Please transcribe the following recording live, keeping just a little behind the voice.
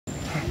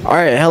All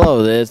right,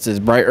 hello. This is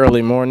bright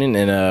early morning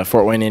in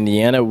Fort Wayne,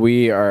 Indiana.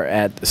 We are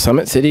at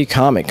Summit City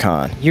Comic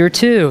Con. Year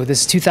 2.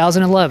 This is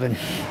 2011.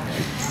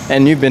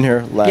 And you've been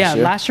here last year? Yeah,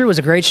 last year was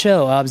a great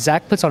show.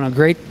 Zach puts on a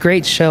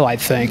great show, I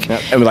think.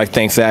 Yep. And we'd like to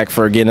thank Zach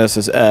for getting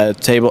us a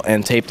table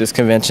and tape this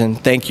convention.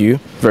 Thank you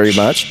very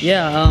much.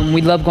 Yeah,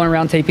 we love going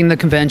around taping the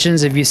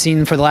conventions. If you've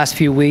seen for the last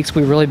few weeks,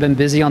 we've really been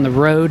busy on the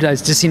road.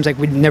 It just seems like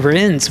it never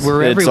ends.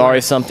 We're everywhere. It's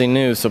always something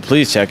new, so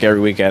please check every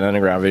week at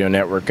Underground Video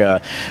Network.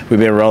 We've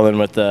been rolling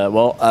with,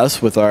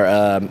 us with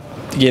our...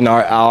 getting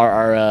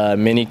our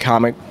mini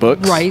comic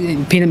books.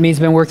 Right, Peanut Meat's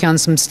been working on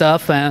some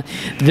stuff.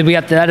 We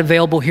got that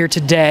available here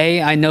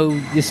today. I know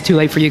it's too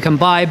late for you to come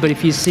by, but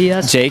if you see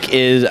us... Jake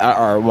is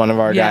one of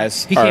our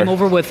guys. He came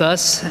over with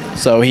us.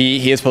 So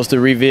he is supposed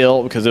to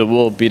reveal, because it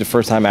will be the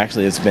first time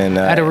actually it's been...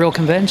 at a real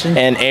convention.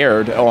 And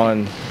aired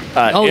on...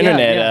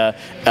 internet,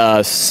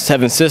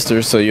 Seven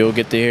Sisters, so you'll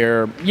get to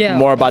hear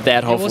more about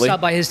that, hopefully. We'll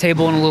stop by his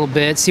table in a little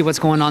bit, see what's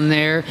going on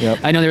there. Yep.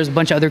 I know there's a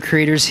bunch of other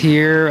creators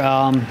here.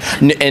 And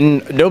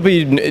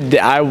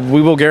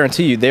we will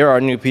guarantee you, there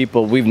are new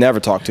people we've never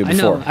talked to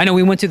before. I know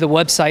we went to the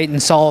website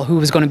and saw who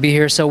was going to be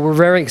here, so we're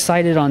very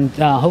excited on,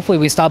 hopefully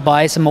we stop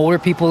by. Some older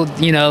people,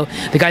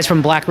 the guys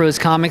from Black Rose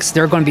Comics,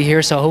 they're going to be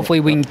here, so hopefully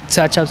we can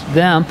touch up with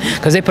them,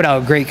 because they put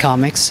out great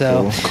comics.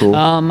 So cool.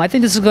 I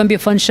think this is going to be a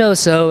fun show,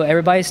 so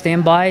everybody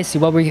stand by, see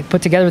what we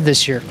put together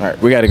this year. All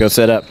right, we got to go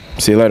set up.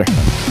 See you later.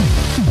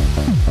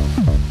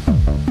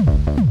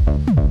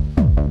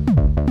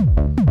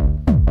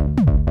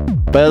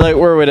 But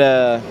we're with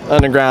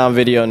Underground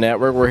Video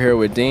Network. We're here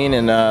with Dean,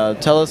 and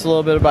tell us a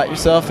little bit about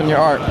yourself and your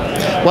art.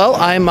 Well,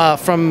 I'm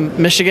from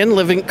Michigan,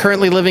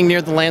 currently living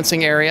near the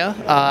Lansing area.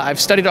 I've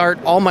studied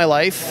art all my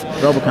life.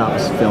 RoboCop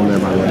is filmed there,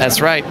 by the way.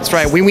 That's right. That's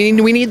right. We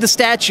need the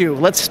statue.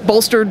 Let's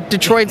bolster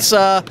Detroit's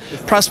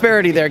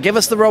prosperity there. Give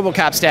us the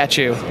RoboCop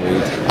statue.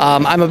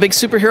 I'm a big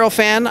superhero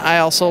fan. I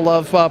also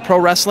love pro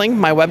wrestling.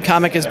 My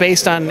webcomic is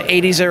based on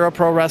 80s era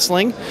pro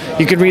wrestling.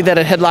 You can read that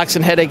at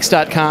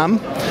headlocksandheadaches.com.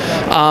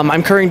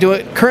 I'm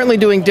currently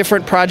doing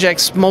different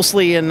projects,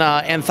 mostly in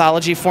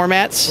anthology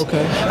formats.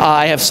 Okay.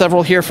 I have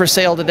several here for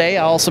sale today.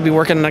 I'll also be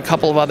working on a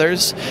couple of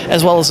others,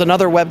 as well as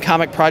another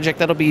webcomic project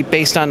that'll be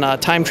based on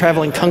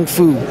time-traveling kung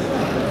fu.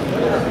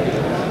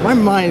 My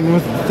mind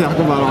wants to talk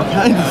about all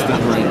kinds of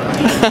stuff right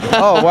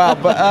now. Oh, wow.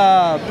 But,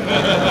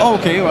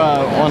 okay,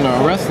 on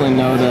a wrestling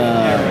note,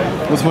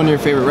 what's one of your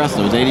favorite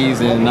wrestlers,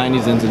 80s and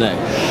 90s and today?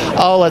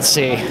 Oh, let's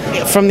see.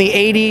 From the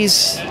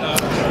 80s,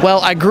 well,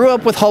 I grew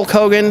up with Hulk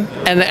Hogan,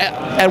 and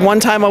at one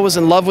time I was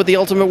in love with the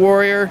Ultimate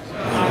Warrior,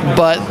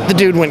 but the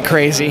dude went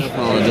crazy. I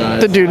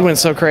apologize. The dude went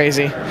so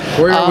crazy.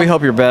 We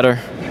hope you're better.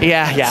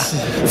 Yeah.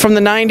 From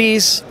the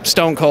 90s,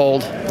 Stone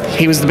Cold.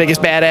 He was the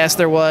biggest badass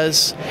there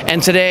was.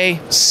 And today,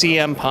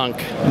 CM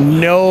Punk.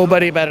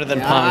 Nobody better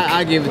than Punk.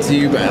 I give it to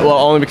you, well,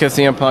 only because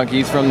CM Punk,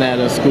 he's from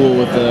that school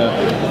with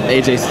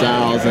AJ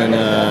Styles and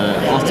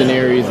Austin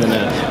Aries and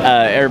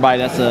everybody.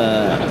 That's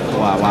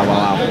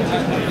wow.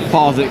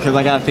 Pause it, because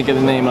I got to think of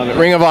the name of it.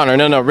 Ring of Honor.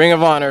 No. Ring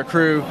of Honor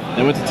crew.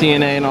 They went to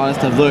TNA and all that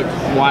stuff. Look,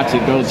 watch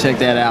it. Go check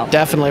that out.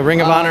 Definitely.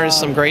 Ring of Honor is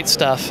some great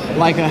stuff.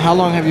 How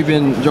long have you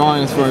been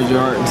drawing as far as your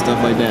art and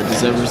stuff like that?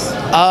 Just ever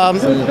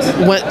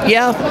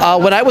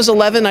when I was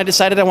 11, I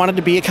decided I wanted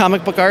to be a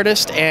comic book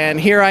artist, and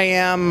here I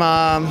am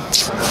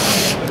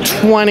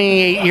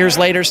 28 years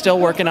later, still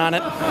working on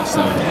it.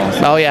 Awesome.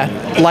 Oh yeah,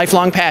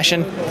 lifelong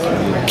passion.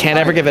 Can't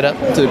ever give it up.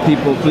 To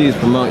people, please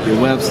promote your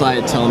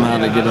website, tell them how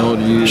to get a hold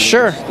of you.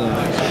 Sure.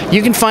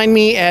 You can find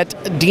me at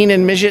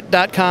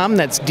deanandmidget.com.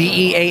 That's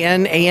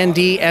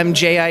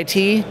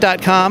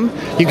DEANANDMJIT.com.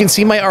 You can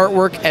see my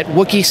artwork at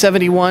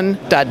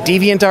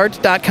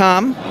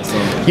wookie71.deviantart.com.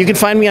 Awesome. You can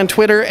find me on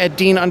Twitter at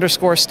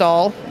Dean_Stahl.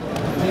 All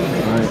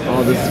right,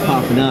 all this is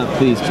popping up.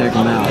 Please check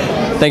them out.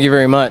 Thank you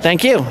very much.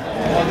 Thank you.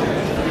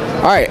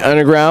 All right,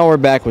 Underground, we're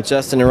back with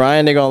Justin and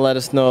Ryan. They're going to let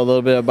us know a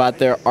little bit about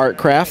their art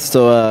craft.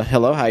 So,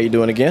 hello, how you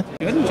doing again?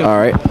 Good. All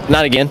right,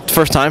 not again,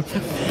 first time.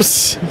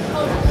 It's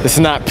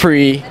not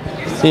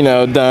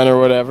done or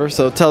whatever.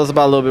 So tell us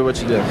about a little bit what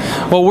you do.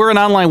 Well, we're an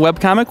online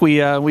webcomic. We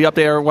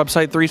update our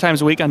website 3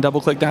 times a week on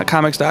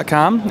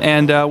doubleclick.comics.com,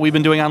 and we've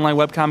been doing online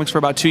webcomics for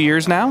about 2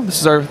 years now. This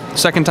is our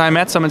second time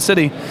at Summit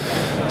City.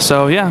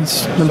 So, yeah.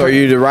 So are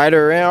you the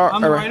writer?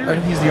 I'm the writer.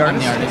 He's the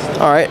artist.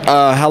 All right.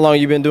 How long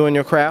you been doing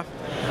your craft?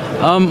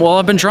 Well,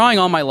 I've been drawing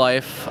all my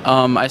life.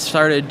 I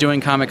started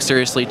doing comics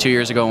seriously 2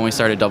 years ago when we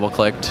started Double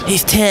Clicked.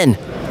 He's 10.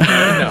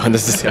 No,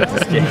 this is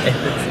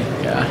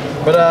yeah.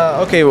 But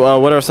okay,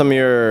 well, what are some of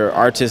your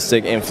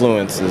artistic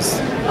influences?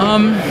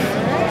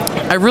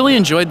 I really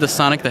enjoyed the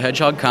Sonic the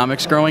Hedgehog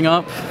comics growing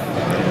up.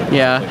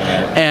 Yeah,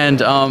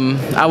 and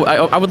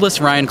I would list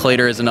Ryan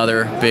Clater as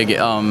another big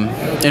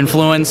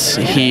influence.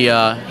 He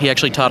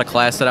actually taught a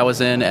class that I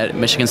was in at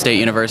Michigan State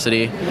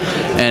University,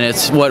 and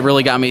it's what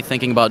really got me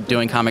thinking about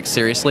doing comics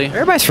seriously.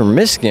 Everybody's from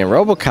Michigan,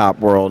 RoboCop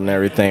world and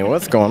everything.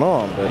 What's going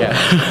on? But,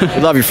 yeah.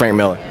 We love you, Frank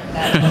Miller.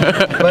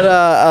 But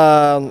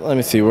let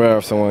me see where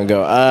else I want to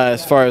go.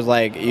 As far as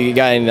like, you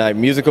got any like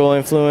musical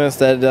influence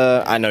that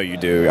I know you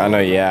do. I know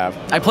you have.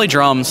 I play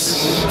drums.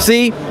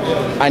 See,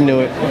 I knew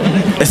it.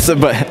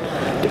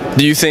 But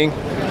do you sing?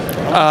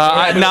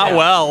 Not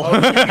well.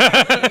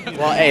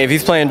 Well, hey, if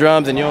he's playing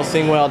drums and you don't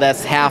sing well,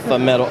 that's half a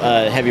metal,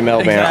 heavy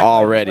metal band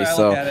already.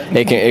 So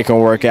it can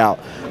work out.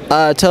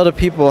 Tell the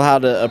people how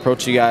to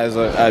approach you guys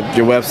at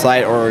your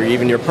website or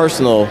even your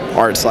personal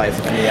art sites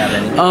if you have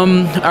any.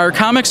 Our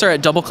comics are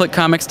at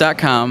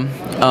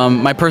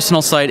doubleclickcomics.com. My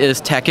personal site is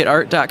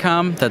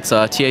tackettart.com. That's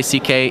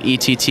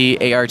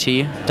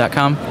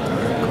TACKETTART.com.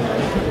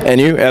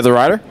 And you, as a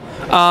writer?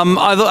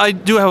 I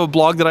do have a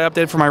blog that I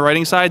updated for my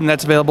writing side, and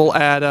that's available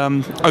at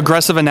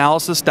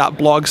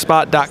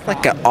aggressiveanalysis.blogspot.com.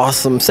 Like an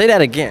awesome. Say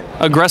that again.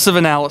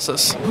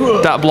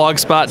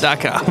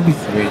 Aggressiveanalysis.blogspot.com.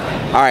 Sweet.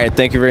 All right,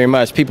 thank you very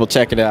much. People,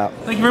 check it out.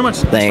 Thank you very much.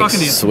 Thanks. Talking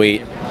to you.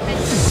 Sweet.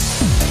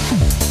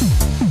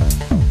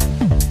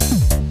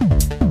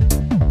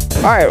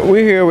 All right,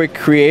 we're here with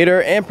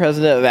creator and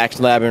president of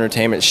Action Lab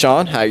Entertainment,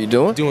 Shawn. How you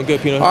doing? Doing good,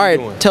 Peter. All right,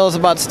 tell us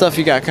about the stuff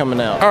you got coming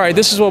out. All right,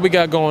 this is what we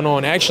got going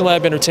on. Action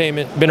Lab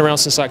Entertainment, been around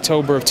since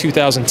October of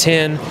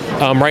 2010.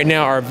 Right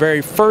now, our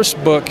very first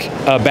book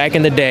back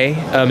in the day,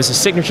 it's a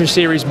signature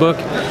series book.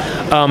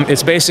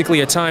 It's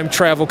basically a time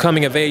travel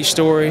coming of age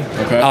story.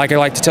 Okay. Like I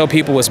like to tell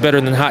people, it's better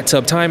than Hot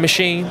Tub Time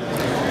Machine.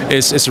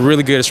 It's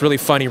really good. It's really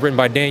funny. Written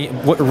by Dave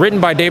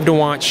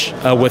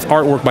DeWanch with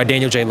artwork by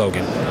Daniel J.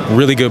 Logan.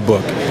 Really good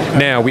book.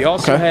 Now we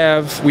also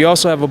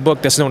have a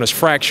book that's known as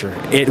Fracture.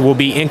 It will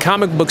be in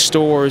comic book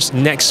stores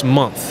next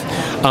month.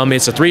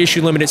 It's a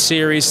 3-issue limited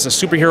series.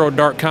 It's a superhero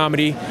dark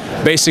comedy.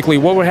 Basically,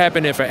 what would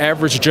happen if an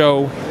average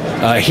Joe,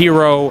 a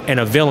hero, and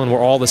a villain were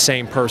all the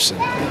same person,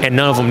 and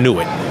none of them knew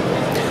it?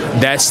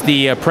 That's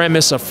the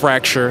premise of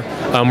Fracture.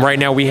 Right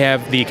now we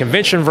have the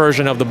convention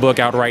version of the book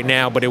out right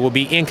now, but it will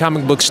be in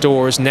comic book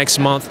stores next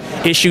month.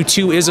 Issue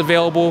 2 is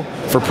available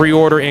for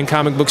pre-order in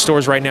comic book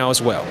stores right now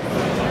as well.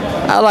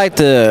 I'd like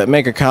to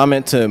make a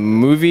comment to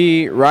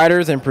movie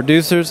writers and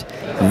producers.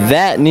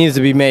 That needs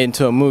to be made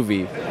into a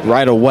movie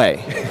right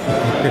away.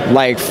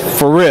 Like,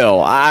 for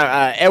real.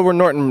 Edward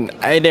Norton,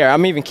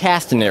 I'm even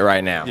casting it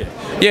right now.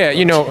 Yeah,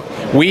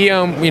 we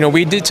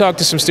did talk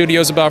to some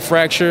studios about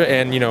Fracture,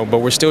 and but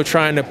we're still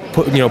trying to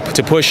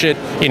push it.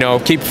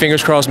 Keep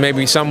fingers crossed.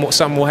 Maybe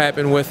something will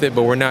happen with it,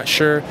 but we're not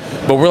sure.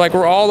 But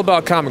we're all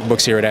about comic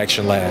books here at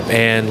Action Lab,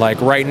 and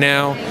like right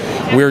now,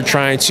 we're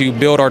trying to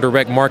build our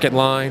direct market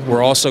line.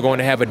 We're also going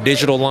to have a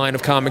digital line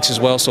of comics as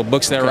well. So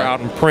books that are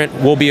out in print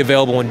will be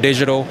available in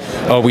digital.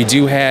 We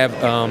do have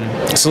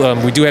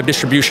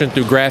distribution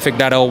through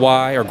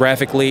graphic.ly or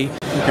graphically.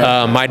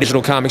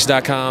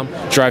 MyDigitalComics.com,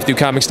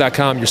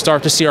 DriveThruComics.com. You'll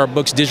start to see our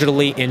books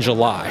digitally in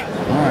July.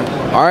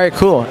 All right,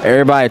 cool.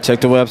 Everybody, check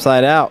the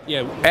website out.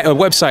 Yeah,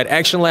 website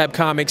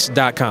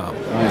ActionLabComics.com.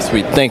 All right,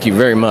 sweet. Thank you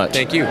very much.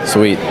 Thank you.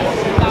 Sweet.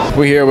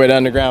 We're here with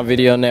Underground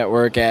Video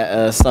Network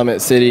at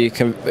Summit City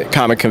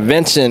Comic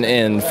Convention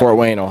in Fort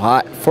Wayne,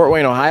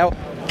 Ohio.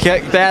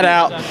 Check that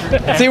out.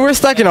 See, we're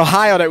stuck in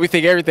Ohio that we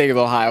think everything is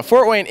Ohio.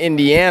 Fort Wayne,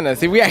 Indiana.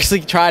 See, we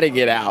actually try to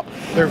get out.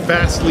 They're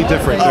vastly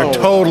different. They're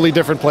totally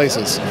different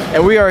places.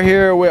 And we are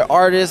here with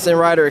artist and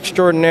writer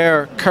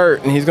extraordinaire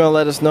Kurt, and he's going to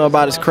let us know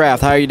about his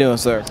craft. How are you doing,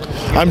 sir?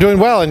 I'm doing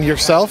well, and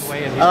yourself?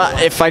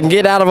 If I can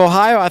get out of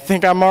Ohio, I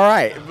think I'm all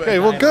right. Okay,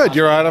 well, good.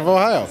 You're out of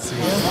Ohio.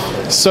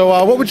 So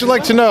what would you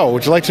like to know?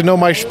 Would you like to know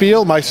my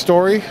spiel, my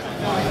story?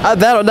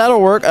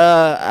 That'll work.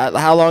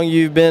 How long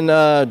you've been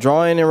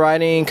drawing and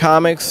writing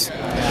comics?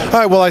 All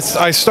right, well, I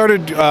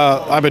started,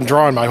 I've been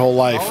drawing my whole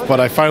life,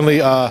 but I finally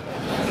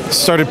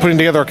started putting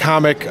together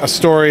a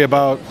story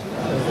about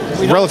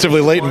relatively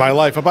late in my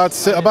life, about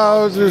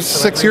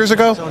 6 years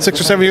ago, 6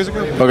 or 7 years ago.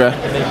 Okay.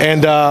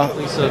 And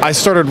I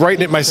started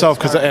writing it myself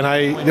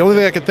the only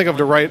thing I could think of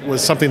to write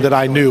was something that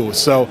I knew.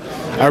 So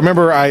I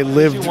remember I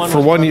lived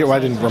for 1 year. Well, I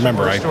didn't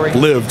remember. I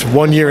lived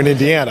 1 year in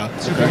Indiana.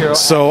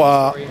 So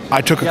I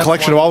took a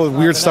collection of all the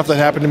weird stuff that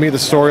happened to me, the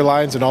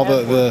storylines and all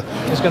the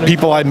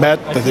people I met,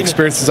 the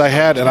experiences I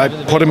had, and I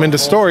put them into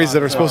stories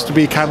that are supposed to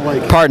be kind of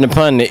like... Pardon the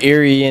pun, the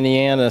Erie,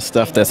 Indiana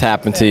stuff that's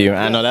happened to you.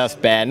 I know that's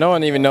bad. No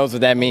one even knows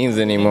what that means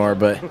anymore,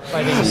 but...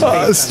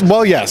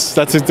 well, yes,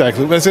 that's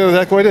exactly what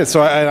it is.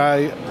 So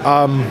I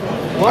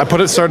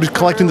started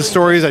collecting the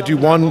stories. I do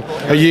one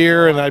a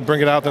year, and I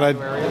bring it out. Then I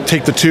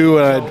take the two,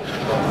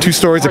 and two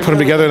stories, I put them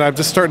together, and I've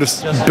just started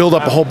to build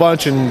up a whole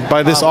bunch. And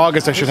by this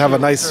August, I should have a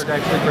nice,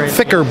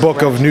 thicker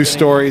book of new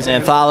stories. An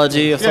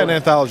anthology of sorts? Yeah, an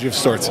anthology of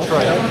sorts.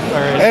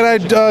 And I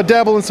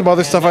dabble in some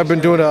other stuff. I've been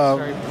doing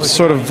a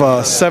sort of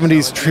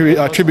 70s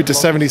tribute to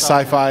 70s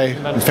sci-fi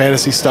and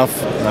fantasy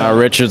stuff.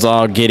 Richard's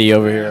all giddy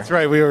over here. That's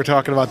right. We were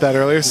talking about that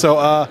earlier. So,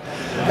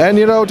 and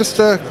just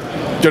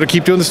to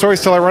keep doing the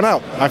stories till I run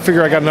out. I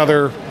figure I got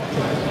another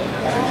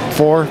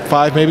 4,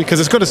 5 maybe, because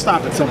it's going to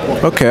stop at some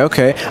point.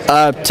 Okay.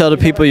 Tell the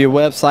people your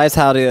websites,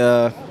 how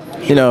to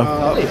you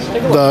know.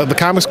 The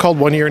comic's called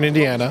 1 Year in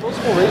Indiana.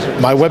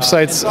 My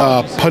website's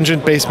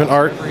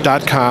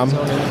pungentbasementart.com.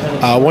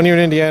 1 Year in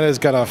Indiana has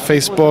got a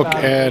Facebook,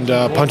 and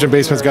Pungent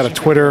Basement's got a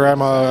Twitter.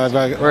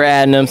 We're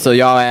adding them, so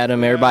y'all add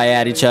them. Everybody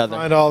add each other.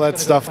 Find all that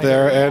stuff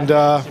there, and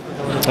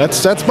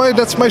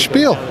that's my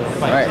spiel.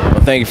 All right.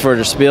 Well, thank you for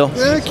the spiel.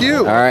 Thank you.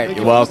 All right. Thank You're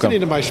you for welcome.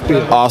 listening to my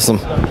spiel. Awesome.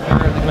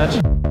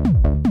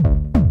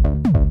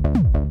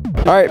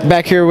 All right,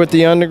 back here with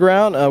the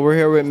Underground. We're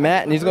here with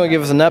Matt, and he's going to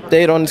give us an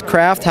update on his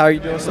craft. How are you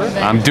doing, sir?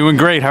 I'm doing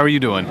great. How are you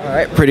doing? All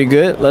right, pretty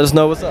good. Let us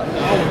know what's up.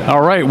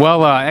 All right.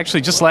 Well,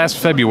 actually, just last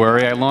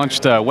February, I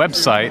launched a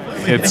website.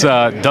 It's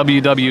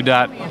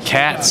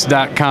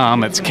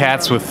www.cats.com. It's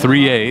cats with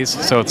 3 A's,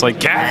 so it's like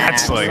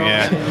cats. Like,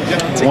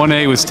 yeah. 1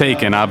 A was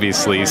taken,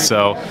 obviously.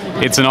 So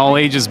it's an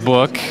all-ages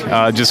book.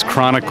 Just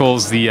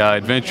chronicles the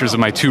adventures of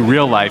my 2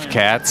 real-life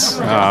cats.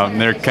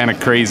 They're kind of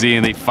crazy,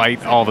 and they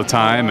fight all the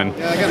time, and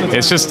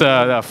it's just a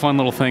fun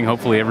little thing.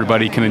 Hopefully,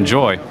 everybody can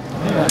enjoy.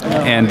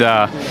 And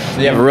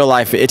you have a real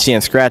life Itchy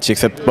and Scratchy,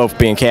 except both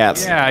being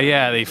cats.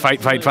 Yeah, they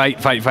fight.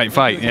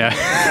 Yeah.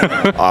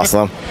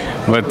 Awesome.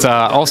 But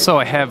also,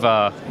 I have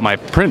my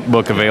print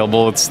book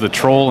available. It's The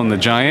Troll and the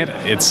Giant.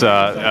 It's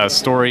a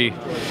story,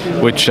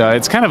 which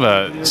it's kind of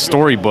a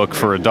storybook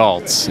for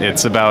adults.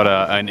 It's about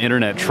an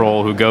internet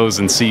troll who goes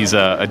and sees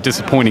a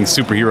disappointing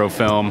superhero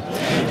film,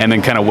 and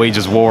then kind of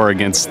wages war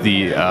against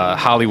the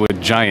Hollywood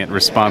giant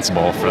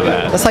responsible for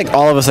that. That's like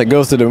all of us that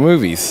goes to the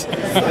movies.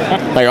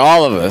 Like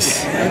all of us.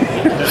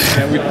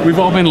 Yeah, we've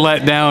all been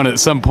let down at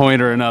some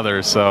point or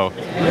another. So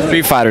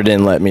Street Fighter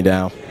didn't let me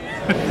down.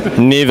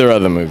 Neither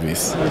of the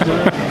movies.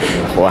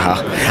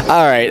 Wow.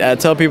 All right.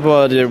 Tell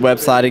people your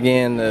website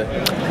again.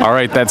 All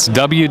right. That's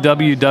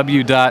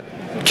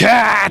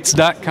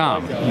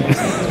www.cats.com.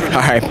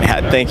 All right,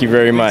 Matt. Thank you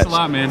very much. Thanks a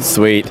lot, man.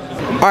 Sweet.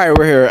 All right.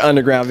 We're here at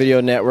Underground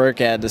Video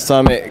Network at the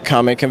Summit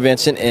Comic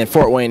Convention in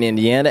Fort Wayne,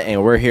 Indiana,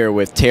 and we're here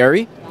with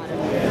Terry.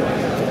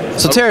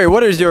 So, Terry,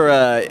 what is your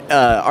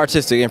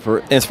artistic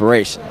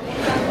inspiration?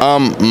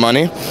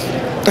 Money.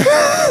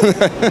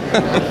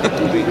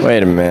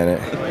 Wait a minute.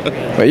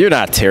 Wait, you're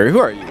not Terry. Who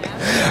are you?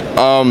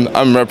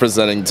 I'm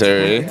representing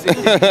Terry.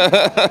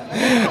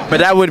 But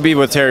that would be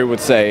what Terry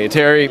would say.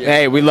 Terry,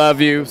 hey, we love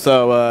you.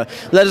 So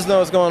let us know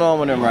what's going on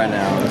with him right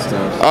now and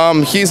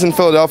stuff. He's in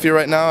Philadelphia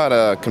right now at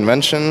a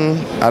convention.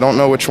 I don't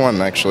know which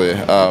one actually.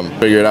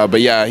 Figure it out.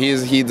 But yeah,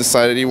 he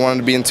decided he wanted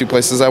to be in 2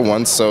 places at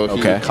once, so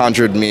he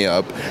conjured me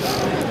up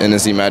in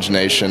his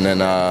imagination,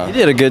 and he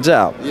did a good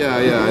job.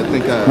 Yeah. I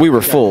think we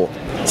were full.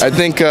 I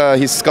think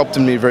he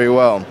sculpted me very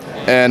well.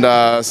 And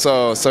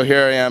so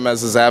here I am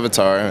as his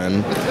avatar,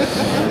 and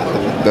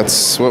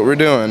that's what we're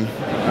doing.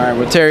 All right,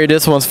 well, Terry,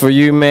 this one's for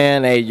you,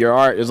 man. Hey, your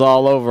art is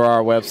all over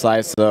our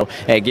website, so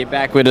hey, get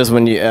back with us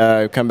when you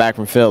come back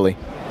from Philly.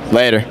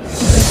 Later.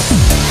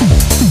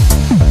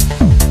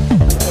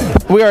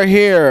 We are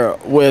here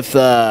with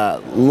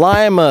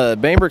Lima,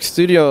 Bainbrook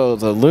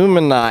Studios,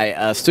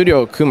 Illuminati,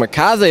 Studio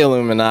Kumikaze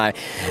Illuminati,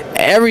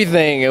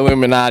 everything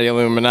Illuminati.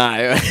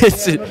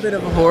 It's a bit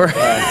of a whore.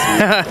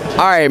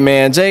 All right,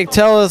 man. Jake,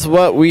 tell us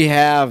what we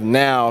have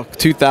now,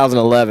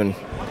 2011.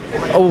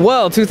 Oh,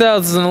 well,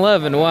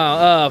 2011,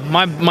 wow.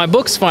 My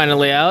book's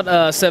finally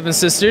out, 7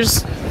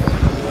 Sisters.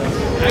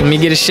 Let me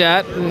get a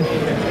shot.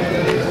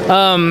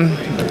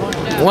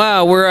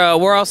 Wow,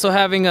 we're also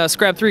having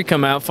Scrap 3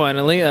 come out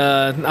finally.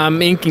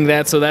 I'm inking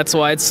that, so that's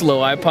why it's slow.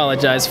 I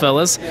apologize,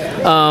 fellas.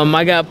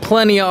 I got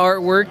plenty of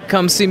artwork.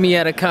 Come see me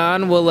at a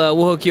con. We'll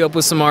hook you up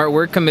with some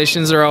artwork.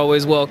 Commissions are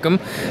always welcome.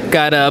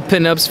 Got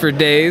pinups for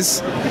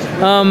days.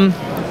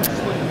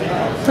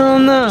 Oh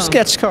no.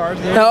 Sketch cards.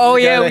 Oh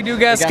yeah, we do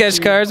got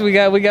sketch cards. We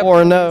got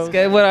or no.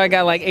 What I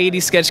got like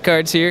 80 sketch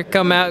cards here.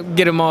 Come out,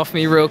 get them off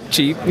me real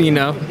cheap, you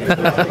know.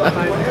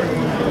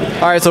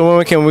 All right, so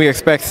when can we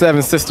expect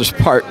 7 Sisters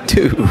Part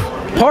 2?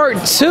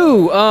 Part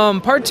 2.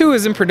 Part 2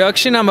 is in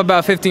production. I'm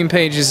about 15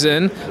 pages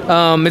in.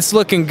 It's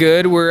looking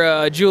good.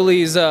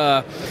 Julie's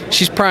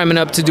she's priming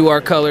up to do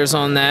our colors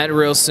on that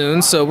real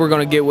soon. So we're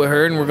gonna get with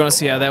her and we're gonna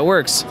see how that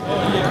works.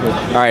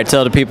 All right,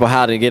 tell the people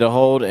how to get a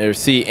hold or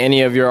see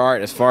any of your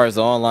art as far as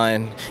the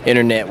online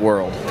internet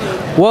world.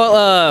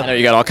 Well, I know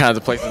you got all kinds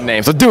of places and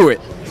names, so do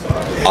it.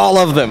 All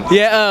of them.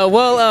 Yeah,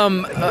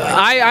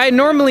 I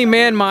normally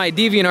man my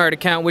DeviantArt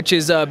account, which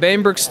is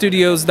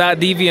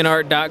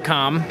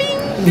bainbrookstudios.deviantart.com.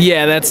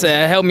 Yeah, that's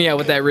help me out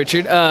with that,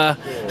 Richard. You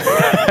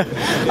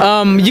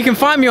can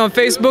find me on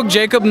Facebook,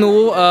 Jacob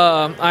Newell.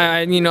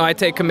 I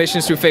take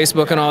commissions through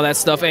Facebook and all that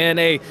stuff. And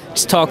hey,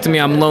 just talk to me.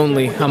 I'm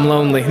lonely.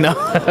 No,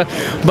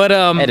 but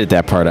edit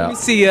that part out.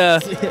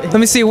 Let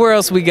me see where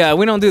else we got.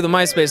 We don't do the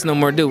MySpace no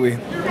more, do we?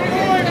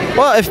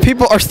 Well, if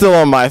people are still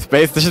on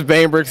MySpace, this is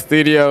Bainbrook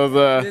Studios.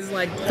 There's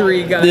like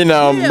 3 guys.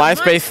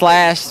 MySpace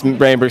 /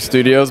 Bainbrook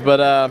Studios,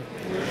 but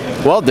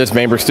well, there's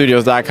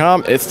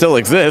BainbrookStudios.com. It still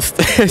exists.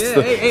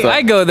 Hey,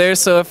 I go there,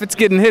 so if it's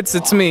getting hits,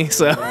 it's me.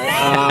 So. You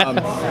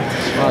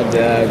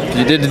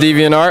did the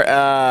DeviantArt.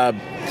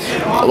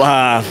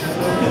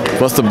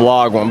 What's the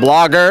blog one?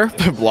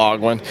 Blogger,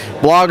 blog one.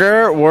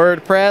 Blogger,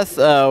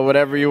 WordPress,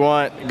 whatever you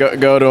want.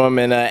 Go to them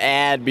and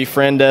add,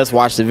 befriend us,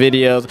 watch the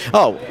videos.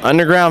 Oh,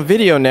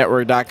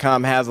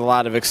 UndergroundVideoNetwork.com has a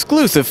lot of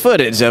exclusive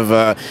footage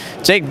of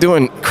Jake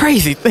doing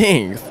crazy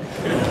things.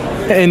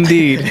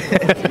 Indeed.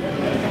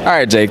 All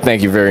right, Jake,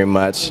 thank you very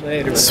much.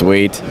 Later.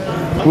 Sweet.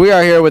 We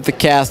are here with the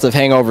cast of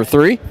Hangover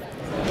 3.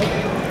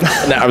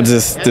 No, I'm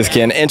just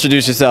kidding.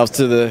 Introduce yourselves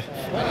to the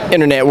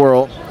internet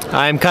world.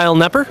 I'm Kyle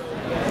Gnepper.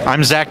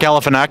 I'm Zach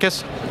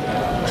Galifianakis.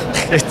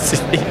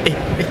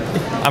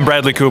 I'm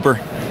Bradley Cooper.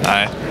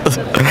 Hi.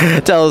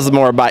 Tell us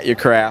more about your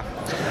craft.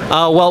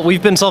 Well,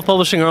 we've been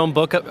self-publishing our own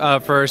book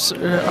for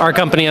our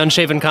company,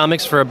 Unshaven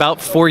Comics, for about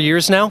 4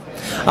 years now.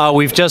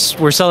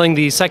 We're selling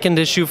the second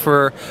issue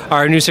for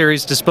our new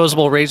series,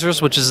 Disposable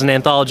Razors, which is an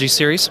anthology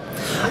series.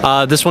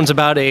 This one's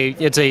about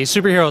it's a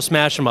superhero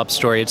smash 'em up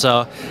story. It's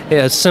a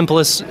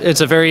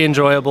very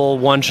enjoyable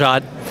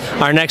one-shot.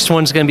 Our next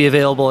one's going to be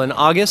available in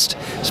August,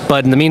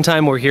 but in the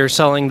meantime, we're here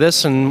selling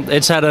this, and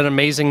it's had an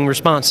amazing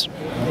response.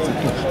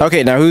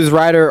 Okay, now who's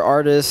writer,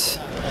 artist?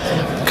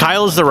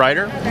 Kyle is the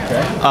writer.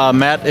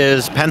 Matt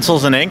is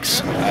pencils and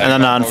inks.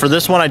 And then for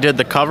this one, I did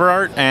the cover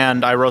art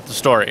and I wrote the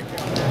story.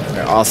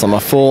 Awesome, a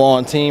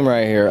full-on team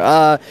right here.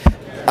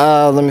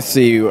 Let me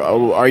see.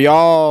 Are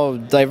y'all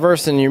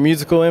diverse in your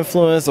musical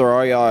influence, or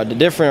are y'all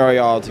different, or are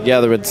y'all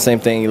together with the same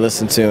thing you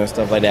listen to and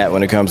stuff like that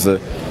when it comes to?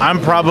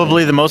 I'm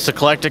probably the most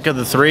eclectic of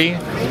the three.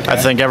 I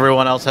think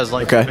everyone else has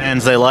like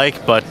bands they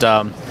like, but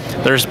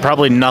there's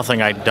probably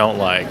nothing I don't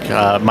like.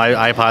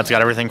 My iPod's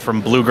got everything from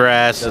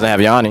bluegrass. Doesn't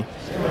have Yanni.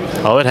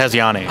 Oh, it has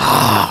Yanni.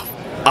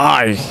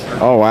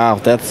 Oh wow,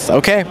 that's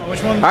okay.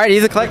 Which one? All right,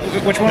 he's eclectic.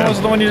 Which one was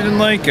the one you didn't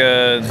like?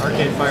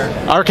 Arcade Fire.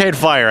 Arcade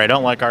Fire. I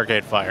don't like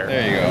Arcade Fire.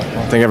 There you go. I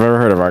don't think I've ever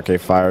heard of Arcade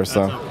Fire,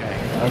 so.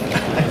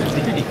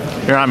 Okay.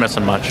 You're not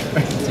missing much.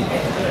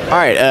 All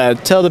right,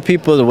 tell the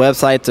people the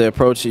website to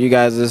approach you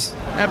guys.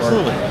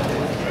 Absolutely.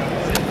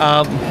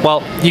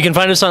 Well, you can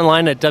find us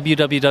online at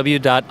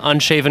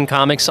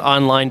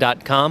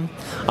www.unshavencomicsonline.com.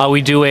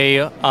 We do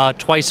a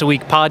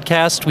twice-a-week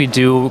podcast. We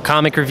do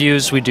comic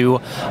reviews. We do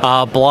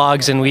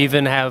blogs, and we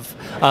even have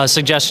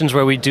suggestions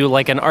where we do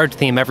like an art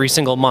theme every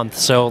single month.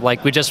 So,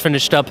 like, we just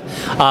finished up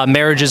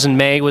Marriages in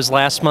May was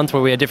last month,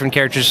 where we had different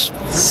characters.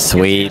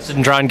 Sweet.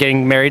 And drawn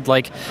getting married.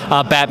 Like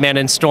Batman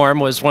and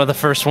Storm was one of the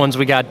first ones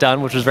we got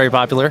done, which was very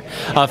popular.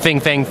 Fing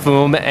Fang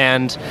Foom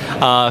and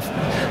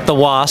the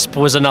Wasp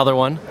was another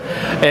one.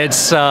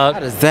 It's how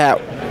does that?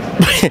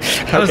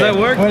 How does that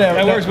work? Whatever.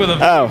 That works with a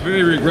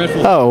very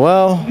regretful. Oh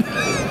well.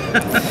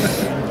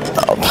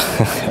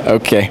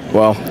 Okay.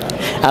 Well,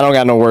 I don't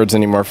got no words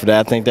anymore for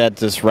that. I think that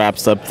just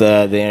wraps up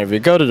the interview.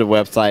 Go to the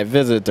website,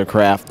 visit the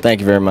craft. Thank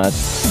you very much.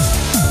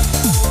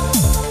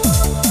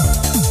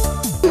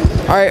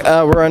 All right,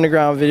 we're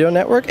Underground Video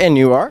Network, and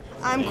you are?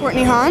 I'm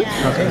Courtney Hahn.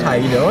 Okay, how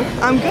you doing?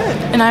 I'm good.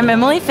 And I'm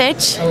Emily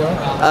Fitch.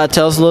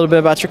 Tell us a little bit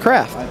about your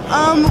craft.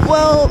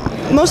 Well,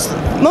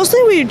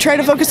 mostly we try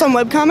to focus on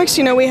webcomics.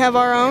 You know, we have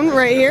our own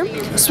right here.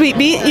 Sweet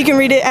Beat. You can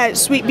read it at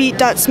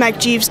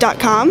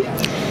sweetbeat.smackjeeves.com.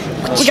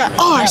 We got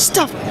all our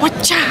stuff.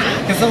 Watcha!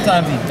 Because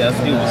sometimes he does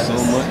do so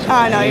much.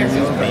 I know,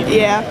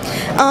 yeah.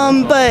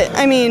 But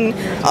I mean,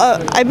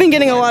 I've been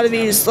getting a lot of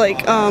these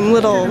like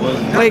little,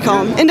 what do you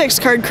call them? Index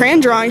card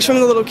crayon drawings from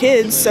the little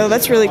kids. So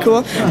that's really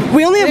cool.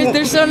 We only have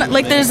there's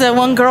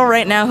one girl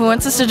right now who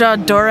wants us to draw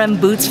Dora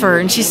and boots for her,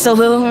 and she's so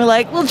little. And we're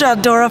like, we'll draw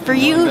Dora for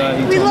you.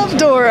 We love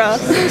Dora.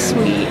 So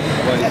sweet.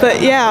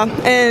 But yeah,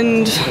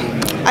 and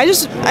I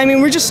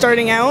mean, we're just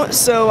starting out,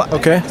 so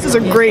this is a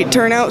great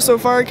turnout so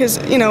far because,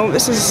 you know,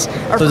 this is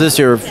our this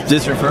your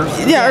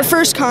first? Yeah, our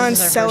first con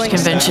selling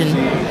convention.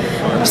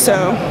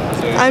 So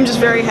I'm just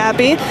very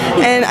happy,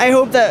 and I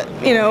hope that,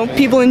 you know,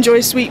 people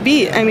enjoy Sweet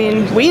Beat. I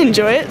mean, we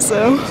enjoy it,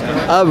 so.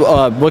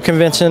 What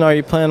convention are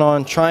you planning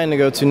on trying to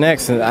go to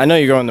next? I know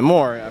you're going to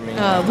more. I mean,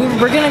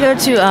 we're going to go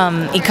to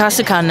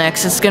ICASACon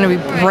next. It's going to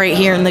be right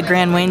here in the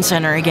Grand Wayne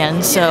Center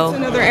again. So it's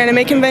another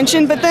anime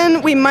convention, but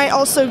then we might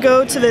also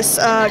go to this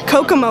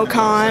Kokomo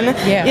Con.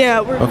 Yeah,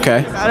 we're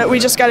about it. We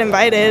just got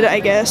invited, I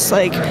guess.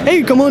 Like,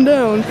 hey, come on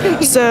down.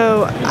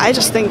 So I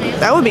just think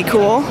that would be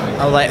cool.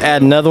 I'll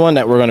add another one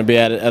that we're going to be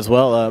at as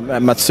well.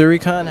 At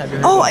MatsuriCon. Have you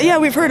heard yeah,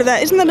 we've heard of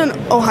that. Isn't that in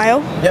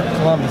Ohio? Yep,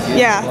 Columbus.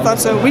 Yeah, I thought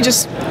so. We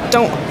just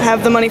don't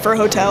have the money for a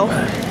hotel.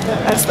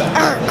 That's the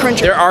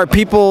crunch. There are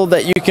people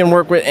that you can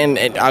work with, and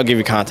I'll give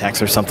you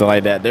contacts or something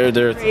like that. They're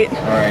great. All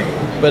right.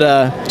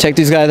 But check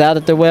these guys out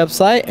at their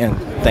website, and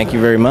thank you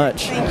very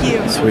much. Thank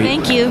you. Sweet.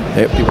 Thank you.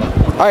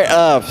 All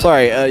right.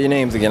 Sorry. Your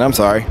names again. I'm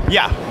sorry.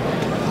 Yeah.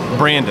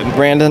 Brandon.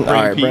 All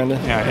right, Peat.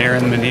 Brandon. Yeah,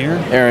 Aaron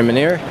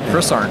Manier.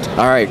 Chris Arndt.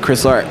 All right,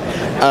 Chris Arndt.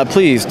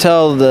 Please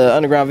tell the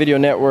Underground Video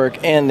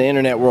Network and the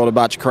internet world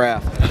about your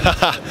craft.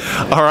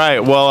 All right,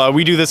 well,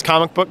 we do this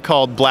comic book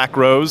called Black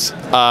Rose.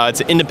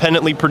 It's an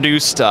independently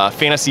produced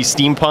fantasy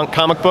steampunk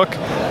comic book.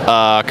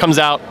 Comes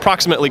out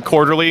approximately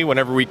quarterly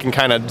whenever we can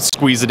kind of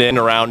squeeze it in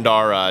around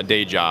our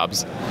day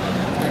jobs.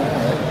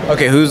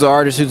 Okay, who's the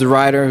artist, who's the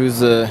writer, who's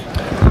the...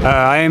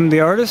 I am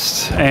the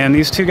artist, and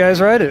these two guys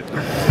write it.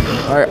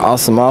 All right,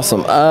 awesome.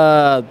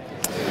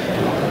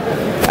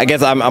 I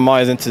guess I'm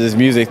always into this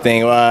music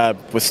thing.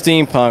 With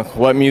steampunk,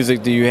 what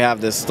music do you have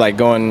that's like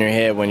going in your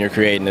head when you're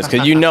creating this?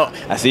 Because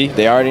I see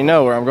they already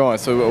know where I'm going.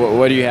 So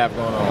what do you have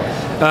going on?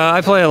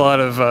 I play a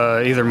lot of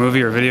either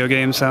movie or video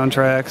game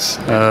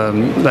soundtracks.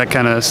 That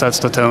kind of sets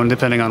the tone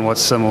depending on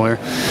what's similar.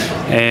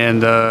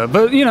 And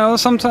but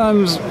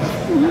sometimes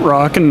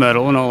rock and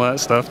metal and all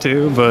that stuff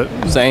too. But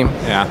same.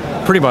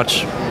 Yeah, pretty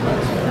much.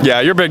 Yeah,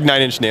 you're a big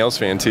Nine Inch Nails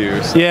fan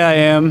too. So. Yeah, I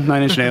am.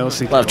 Nine Inch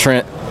Nails. Love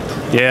Trent.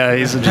 Yeah,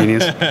 he's a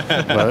genius.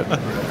 But.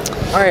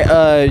 All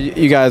right,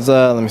 you guys,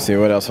 let me see,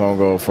 what else I want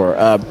to go for.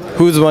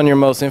 Who's one of your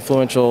most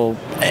influential,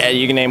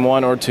 you can name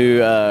one or two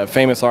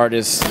famous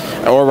artists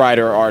or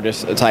writer or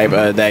artist type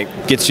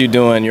that gets you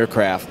doing your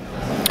craft?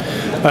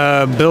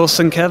 Bill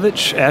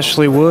Sienkiewicz,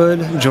 Ashley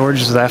Wood,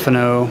 George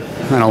Zaffino,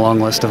 and a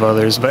long list of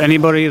others. But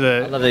anybody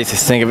that... I love that you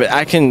say Sienkiewicz.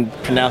 I can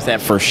pronounce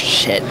that for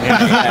shit.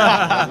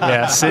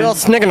 Yeah, Bill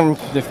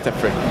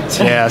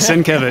Sienkiewicz. Yeah,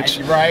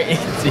 Sienkiewicz. Right?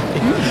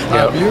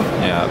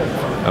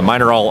 Yeah.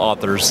 Mine are all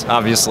authors,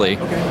 obviously.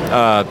 Okay.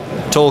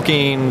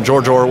 Tolkien,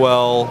 George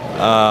Orwell,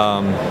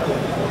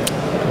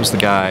 who's the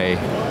guy?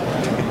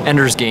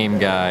 Ender's Game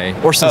guy.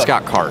 Orson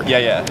Scott Card.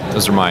 Yeah.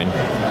 Those are mine.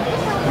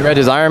 You read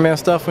his Iron Man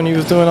stuff when he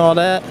was doing all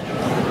that?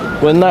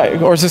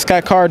 Orson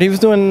Scott Card, he was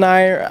doing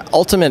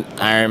Ultimate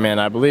Iron Man,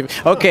 I believe.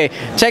 Okay,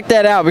 check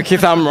that out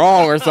because I'm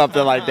wrong or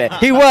something like that.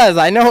 He was.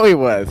 I know he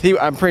was.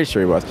 I'm pretty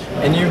sure he was.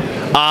 And you?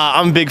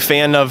 I'm a big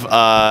fan of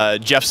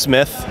Jeff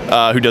Smith,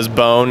 who does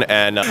Bone,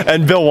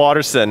 and Bill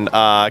Watterson,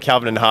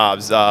 Calvin and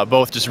Hobbes.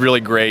 Both just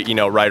really great,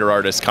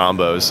 writer-artist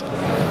combos.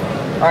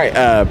 All right,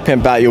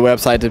 pimp out your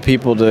website to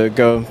people to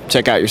go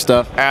check out your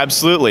stuff.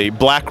 Absolutely,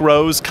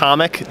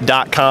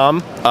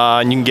 blackrosecomic.com,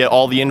 and you can get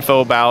all the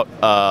info about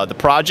the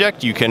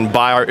project. You can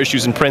buy our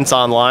issues and prints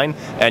online,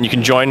 and you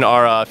can join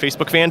our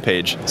Facebook fan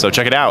page. So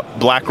check it out,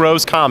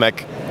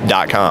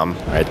 blackrosecomic.com.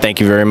 All right, thank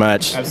you very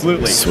much.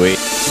 Absolutely. Sweet.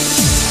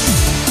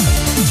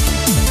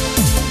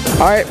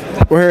 All right,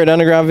 we're here at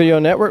Underground Video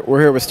Network. We're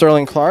here with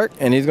Sterling Clark,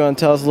 and he's going to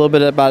tell us a little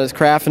bit about his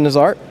craft and his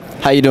art.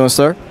 How you doing,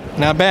 sir?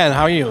 Not bad.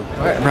 How are you?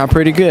 All right, I'm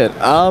pretty good.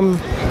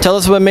 Tell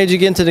us what made you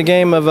get into the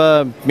game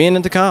of being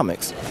into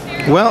comics.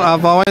 Well,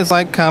 I've always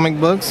liked comic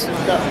books.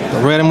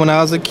 I read them when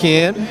I was a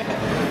kid,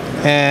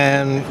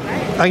 and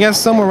I guess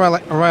somewhere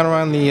right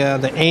around the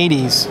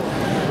 80s,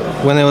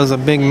 when there was a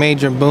big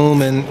major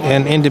boom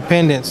in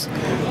independence,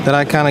 that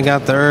I kind of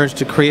got the urge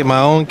to create my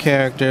own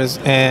characters,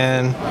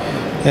 and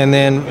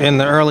then in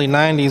the early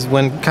 90s,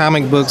 when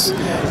comic books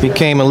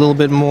became a little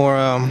bit more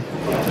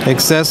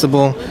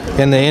accessible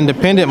in the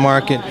independent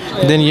market,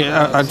 then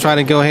I try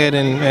to go ahead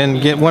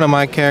and get one of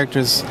my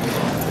characters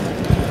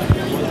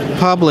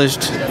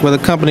published with a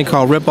company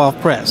called Rip Off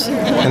Press,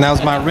 and that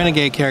was my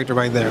Renegade character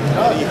right there.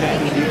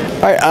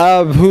 All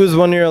right, who's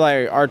one of your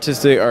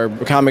artistic or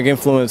comic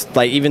influence,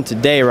 even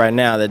today, right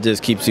now, that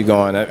just keeps you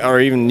going, or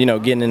even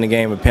getting in the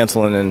game of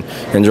penciling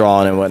and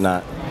drawing and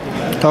whatnot?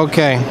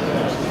 Okay.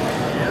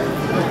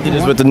 Hit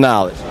us with the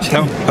knowledge.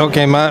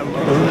 Okay,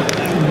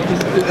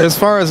 as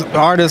far as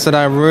artists that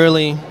I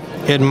really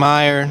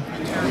admire,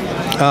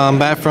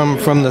 back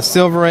from the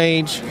Silver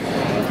Age,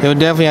 it would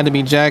definitely have to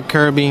be Jack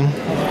Kirby,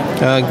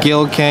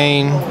 Gil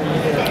Kane,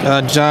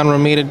 John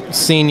Romita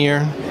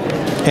Sr.,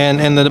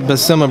 and the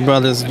Buscema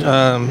brothers,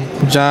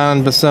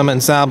 John Buscema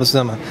and Sal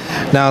Buscema.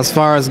 Now, as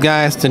far as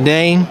guys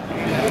today,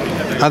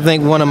 I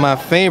think one of my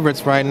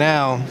favorites right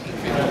now,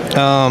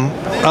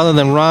 other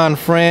than Ron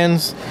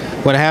Friends,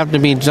 would have to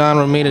be John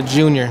Romita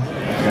Jr.,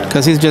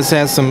 because he's just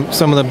has some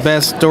of the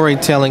best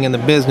storytelling in the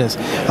business.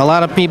 A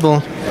lot of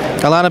people,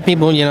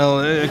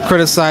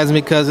 criticize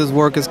me because his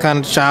work is kind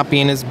of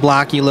choppy and it's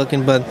blocky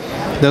looking. But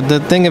the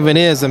thing of it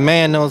is, the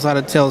man knows how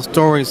to tell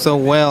stories so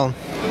well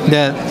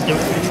that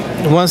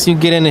once you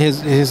get into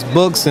his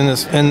books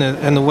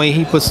and the way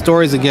he puts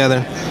stories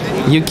together,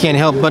 you can't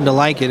help but to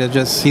like it.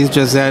 He's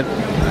just that.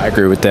 I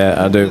agree with that.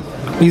 I do.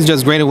 He's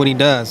just great at what he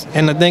does.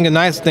 And the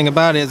nice thing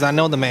about it is, I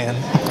know the man.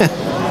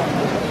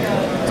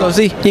 So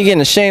see, you're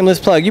getting a shameless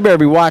plug. You better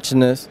be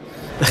watching this.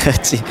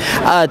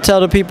 Tell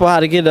the people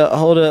how to get a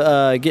hold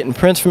of getting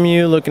prints from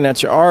you, looking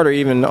at your art, or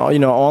even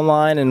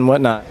online and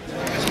whatnot.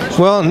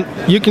 Well,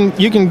 you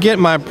can get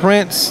my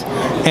prints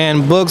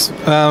and books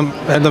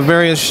at the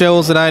various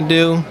shows that I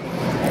do.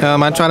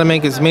 I try to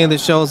make as many of the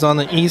shows on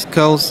the East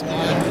Coast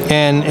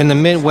and in the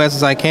Midwest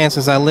as I can,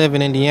 since I live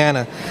in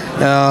Indiana.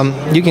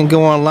 You can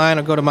go online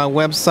or go to my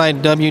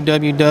website,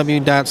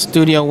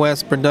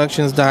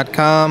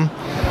 www.studiowestproductions.com.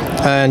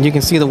 And you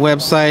can see the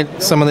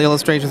website, some of the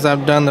illustrations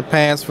I've done in the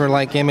past for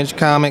Image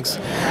Comics,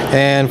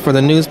 and for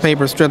the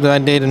newspaper strip that I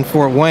did in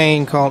Fort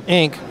Wayne called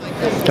Ink,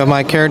 of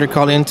my character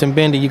called Enton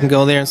Bendy. You can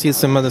go there and see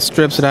some of the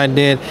strips that I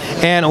did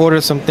and order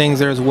some things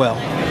there as well.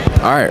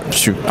 All right,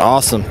 shoot,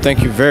 awesome.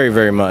 Thank you very,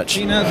 very much.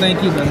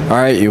 Thank you, buddy. All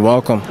right, you're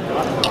welcome.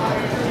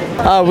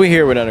 We're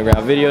here with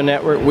Underground Video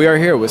Network. We are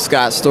here with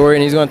Scott Story,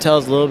 and he's going to tell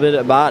us a little bit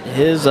about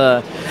his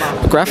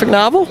graphic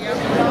novel.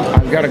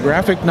 I've got a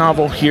graphic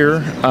novel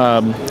here.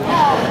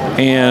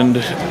 And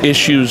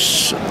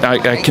issues,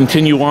 I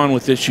continue on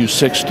with issues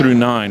 6 through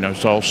 9. I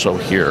was also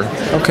here.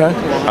 Okay.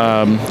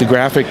 The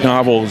graphic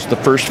novel is the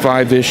first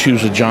 5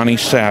 issues of Johnny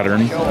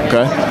Saturn.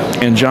 Okay.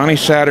 And Johnny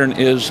Saturn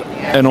is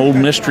an old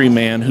mystery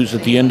man who's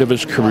at the end of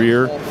his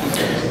career.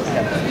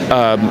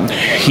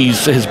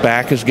 His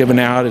back is given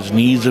out, his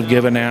knees have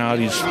given out,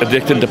 he's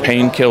addicted to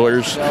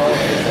painkillers.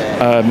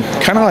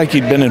 Kind of like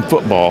he'd been in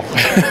football.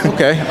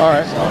 Okay, all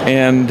right.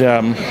 And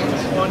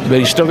but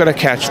he's still got to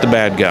catch the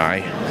bad guy,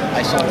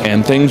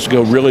 and things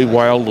go really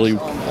wildly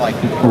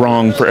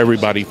wrong for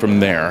everybody from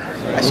there.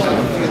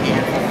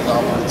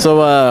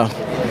 So,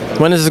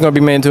 when is this going to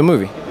be made into a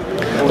movie?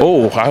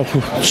 Oh,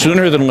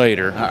 sooner than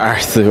later. All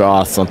right, so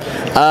awesome.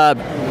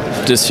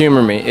 Just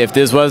humor me. If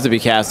this was to be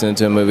cast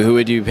into a movie, who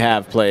would you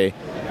have play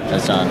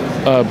as John?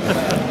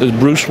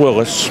 Bruce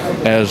Willis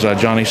as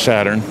Johnny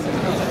Saturn.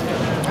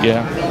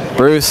 Yeah.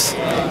 Bruce,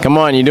 come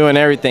on, you're doing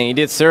everything. You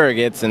did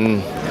Surrogates,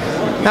 and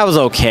that was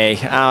okay.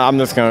 I'm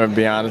just going to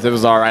be honest. It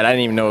was all right. I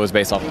didn't even know it was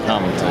based off a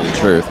comic, to tell you the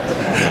truth.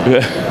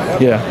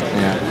 Yeah.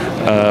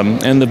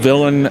 And the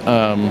villain,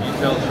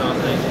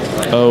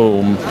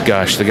 oh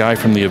gosh, the guy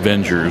from the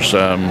Avengers.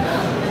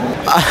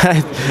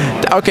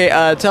 Okay,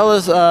 tell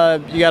us,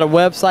 you got a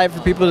website for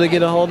people to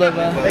get a hold of?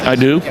 I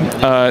do.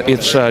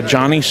 It's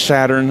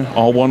JohnnySaturn,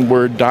 all one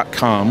word,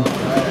 .com.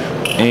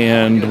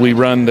 And we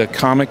run the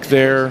comic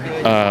there,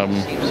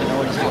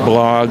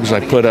 blogs, I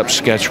put up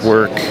sketch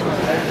work,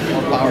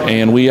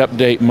 and we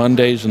update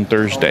Mondays and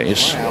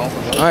Thursdays.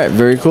 All right,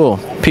 very cool.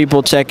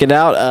 People, check it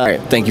out. All right,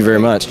 thank you very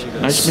much.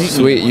 Nice to meet you.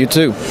 Sweet, you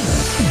too.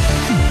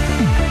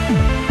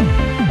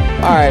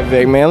 All right,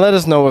 Vic, man, let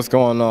us know what's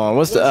going on.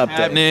 What's the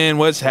update?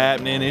 What's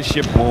happening? It's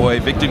your boy,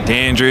 Victor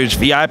Dandridge,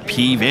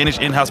 VIP, Vantage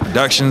In-House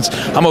Productions.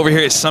 I'm over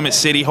here at Summit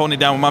City holding it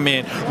down with my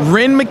man,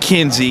 Ren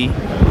McKinzie.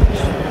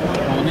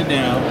 Holding it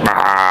down.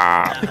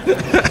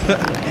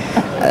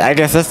 I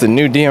guess that's the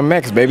new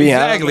DMX, baby.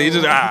 Exactly.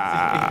 Just,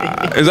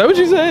 Is that what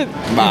you said?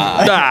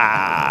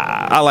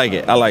 I like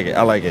it. I like it.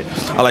 I like it.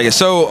 I like it.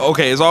 So,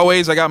 okay, as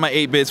always, I got my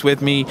 8-bits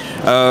with me.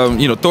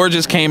 You know, Thor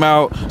just came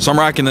out, so I'm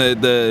rocking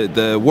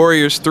the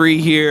Warriors 3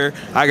 here.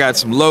 I got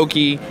some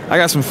Loki. I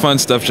got some fun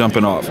stuff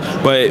jumping off.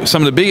 But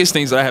some of the biggest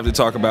things that I have to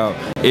talk about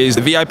is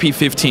the VIP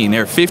 15.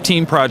 There are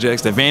 15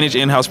 projects that Vantage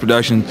In-House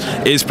Production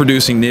is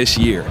producing this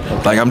year.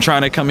 Like, I'm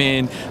trying to come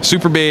in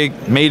super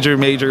big,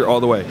 major, all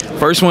the way.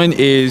 First one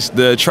is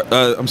the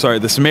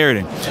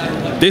Samaritan.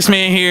 This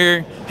man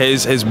here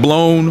has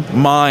blown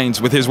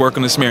minds with his work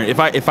on the Samaritan.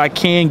 If I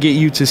can get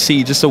you to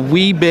see just a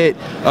wee bit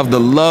of the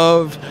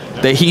love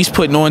that he's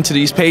putting onto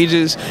these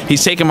pages,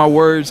 he's taking my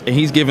words and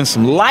he's giving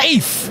some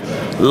life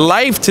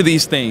to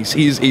these things.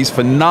 He's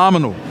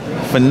phenomenal.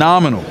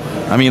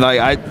 I mean,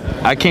 like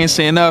I can't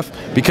say enough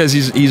because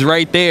he's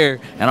right there,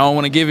 and I don't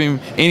want to give him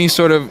any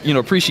sort of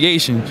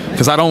appreciation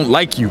because I don't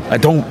like you. I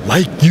don't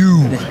like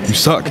you. You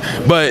suck.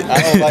 But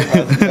I don't like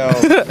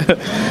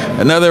myself.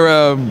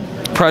 Another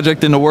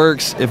project in the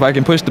works. If I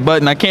can push the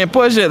button, I can't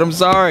push it. I'm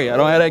sorry. I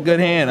don't have that good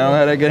hand.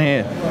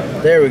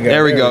 There we go.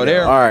 There we go.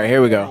 All right,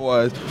 here we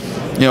go.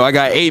 I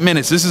got 8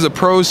 minutes. This is a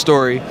prose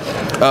story.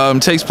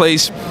 Takes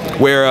place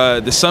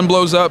where the sun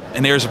blows up,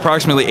 and there's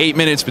approximately 8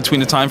 minutes between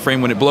the time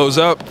frame when it blows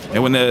up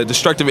and when the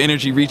destructive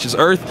energy reaches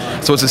Earth.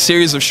 So it's a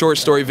series of short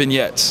story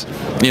vignettes.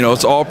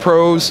 It's all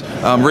prose,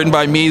 written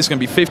by me. It's going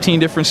to be 15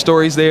 different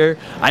stories there.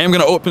 I am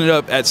going to open it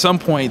up at some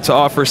point to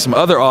offer some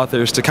other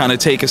authors to kind of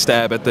take a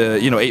stab at the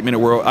 8-minute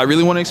world. I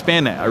really want to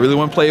expand that. I really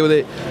want to play with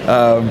it.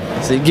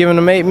 So you're giving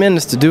them 8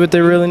 minutes to do what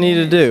they really need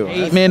to do.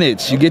 8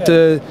 minutes. You get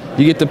to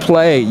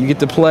play.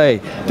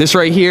 This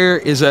right here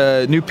is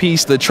a new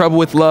piece, The Trouble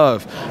with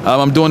Love.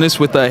 I'm doing this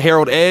with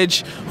Harold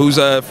Edge, who's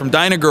from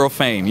Dyna Girl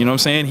fame. You know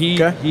what I'm saying?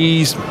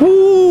 He's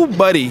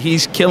buddy.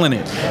 He's killing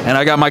it. And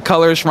I got my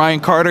colorist, Ryan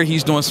Carter.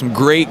 He's doing some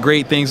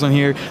great things on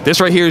here.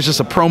 This right here is just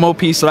a promo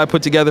piece that I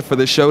put together for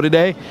the show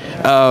today.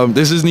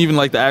 This isn't even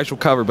like the actual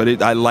cover,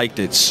 but I liked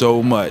it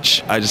so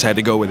much. I just had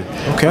to go with it.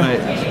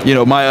 Okay.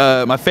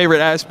 But, my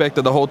favorite aspect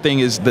of the whole thing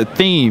is the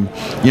theme.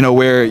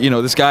 Where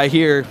this guy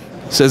here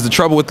says the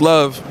trouble with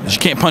love is you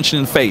can't punch it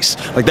in the face.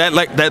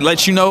 That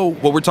lets you know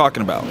what we're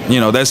talking about.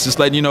 That's just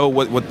letting you know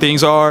what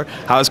things are,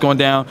 how it's going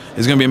down.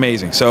 It's going to be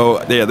amazing.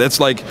 So, yeah, that's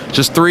like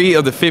just 3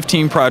 of the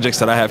 15 projects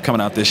that I have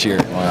coming out this year.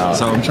 Wow.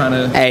 So I'm trying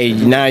to... Hey,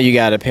 now you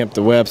got to pimp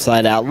the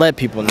website out. Let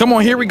people know. Come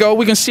on, here we go.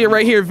 We can see it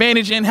right here.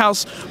 Vantage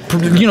In-House,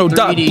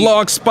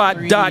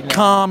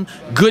 blogspot.com.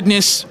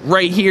 Goodness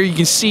right here. You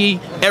can see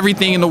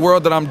everything in the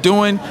world that I'm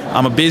doing.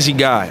 I'm a busy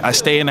guy. I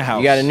stay in the house.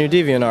 You got a new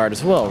DeviantArt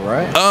as well,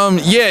 right?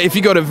 Yeah, if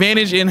you go to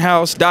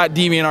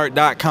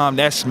VantageInhouse.deviantart.com,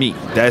 that's me.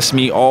 That's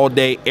me all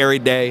day, every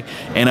day.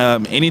 And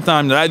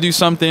anytime that I do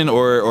something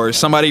or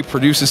somebody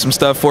produces some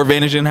stuff for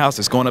Vantage In-House,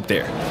 it's going up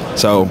there.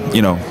 So,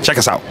 check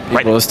us out.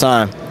 Right. Well, it's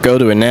time. Go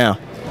to it now.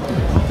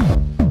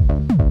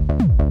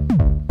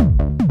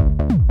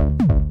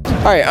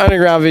 All right,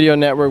 Underground Video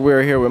Network,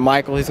 we're here with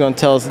Michael. He's going to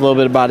tell us a little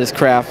bit about his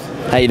craft.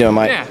 How you doing,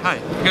 Mike? Yeah, hi.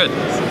 Good.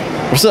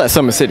 We're still at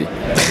Summit City.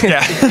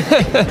 Yeah.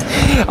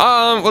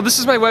 Well, this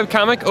is my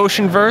webcomic,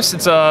 Oceanverse.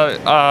 It's a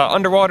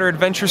underwater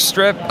adventure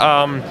strip.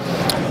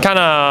 kind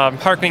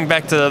of harkening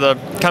back to the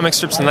comic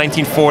strips in the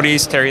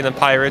 1940s, Terry and the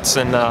Pirates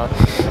and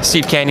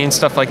Steve Canyon,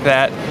 stuff like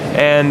that.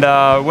 And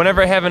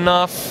whenever I have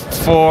enough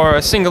for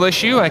a single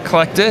issue, I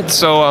collect it.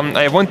 So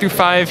I have 1 through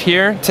 5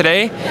 here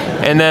today,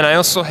 and then I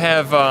also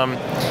have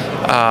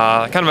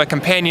kind of a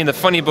companion, the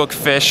funny book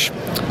Fish.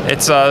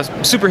 It's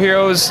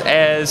superheroes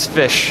as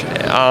fish,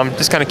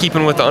 just kind of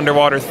keeping with the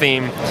underwater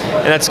theme,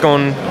 and that's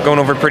going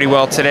over pretty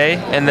well today.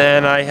 And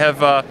then I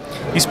have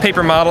these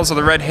paper models of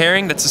the red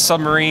herring. That's a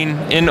submarine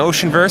in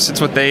Oceanverse. It's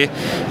what they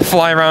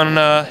fly around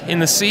in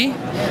the sea.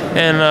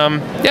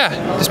 And yeah,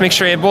 just make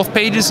sure you have both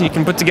pages, and you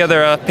can put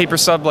together a paper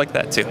sub like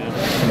that too.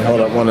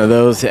 Hold up one of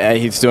those.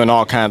 He's doing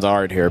all kinds of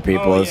art here,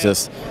 people. Oh, it's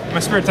just in my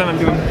spare time,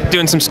 I'm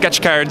doing some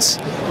sketch cards,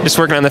 just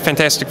working on the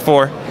Fantastic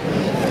Four.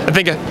 I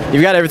think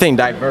you've got everything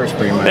diverse,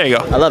 pretty much. There you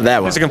go. I love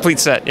that one. It's a complete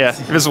set. Yeah,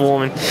 Invisible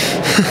Woman.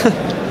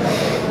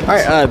 All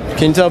right,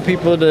 can you tell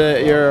people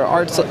your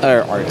art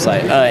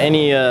site,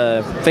 any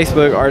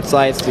Facebook art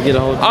sites to get a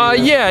hold of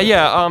you?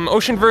 Yeah.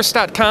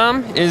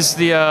 Oceanverse.com is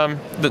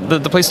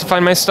the place to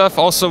find my stuff.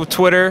 Also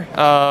Twitter.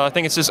 I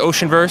think it's just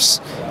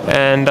Oceanverse,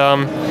 and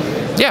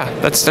yeah,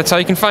 that's how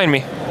you can find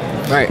me.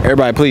 All right,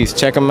 everybody, please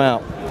check them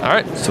out. All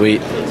right.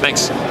 Sweet.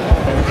 Thanks.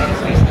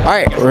 All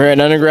right, we're here at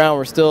Underground.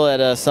 We're still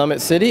at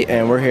Summit City,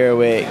 and we're here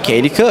with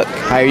Katie Cook.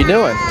 How are you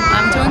doing?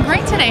 I'm doing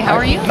great today. How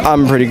are you?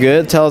 I'm pretty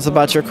good. Tell us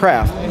about your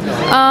craft.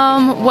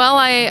 Well,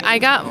 I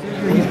got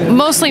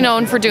mostly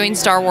known for doing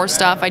Star Wars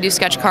stuff. I do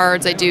sketch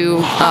cards. I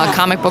do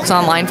comic books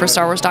online for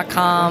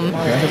StarWars.com,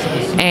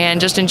 and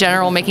just in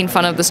general making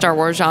fun of the Star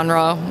Wars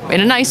genre in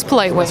a nice,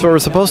 polite way. That's what we're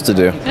supposed to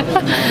do.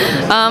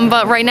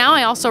 But right now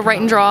I also write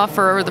and draw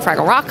for the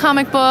Fraggle Rock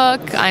comic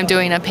book. I'm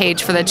doing a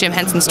page for the Jim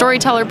Henson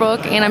Storyteller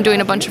book, and I'm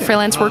doing a bunch of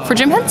freelance work for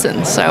Jim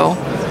Henson. So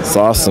it's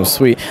awesome,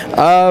 sweet.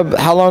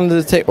 How long did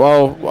it take?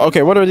 Well,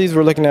 okay, what are these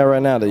we're looking at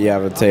right now that you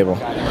have at the table?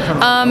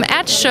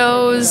 At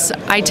shows,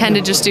 I tend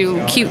to just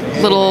do cute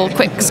little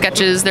quick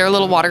sketches. They're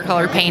little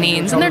watercolor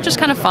paintings, and they're just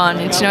kind of fun.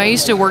 It's, I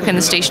used to work in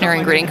the stationery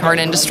and greeting card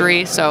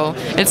industry, so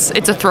it's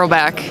a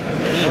throwback.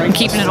 I'm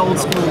keeping it old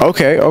school.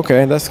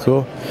 Okay, that's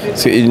cool.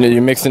 So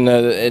you're mixing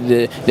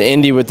the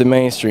indie with the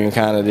mainstream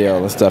kind of deal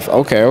and stuff.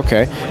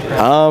 Okay.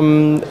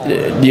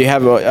 Do you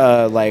have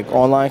like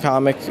online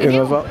comic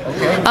as well?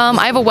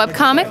 I have a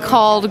webcomic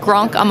called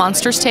Gronk: A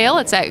Monster's Tale.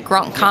 It's at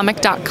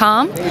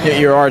gronkcomic.com.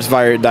 Your art's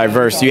very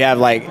diverse. You have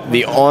like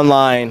the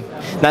online,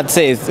 not to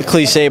say it's a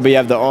cliche, but you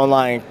have the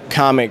online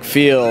comic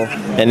feel,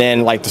 and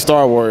then like the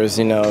Star Wars,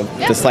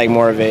 just like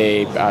more of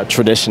a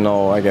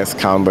traditional, I guess,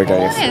 comic book.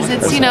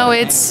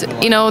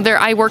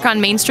 I work on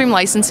mainstream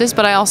licenses,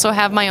 but I also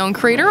have my own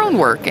creator-owned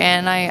work,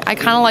 and I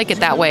kind of like it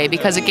that way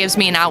because it gives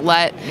me an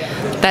outlet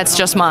that's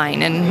just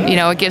mine, and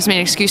it gives me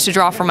an excuse to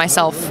draw for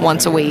myself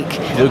once a week.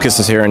 Lucas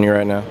is hearing you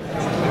right now.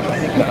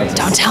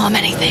 Don't tell him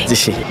anything.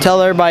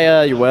 Tell everybody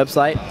your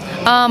website.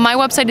 My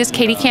website is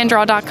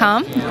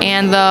katiecandraw.com,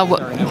 and the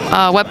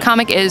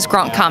webcomic is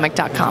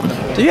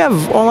gronkcomic.com. Do you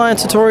have online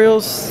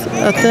tutorials,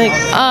 I think?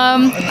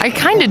 I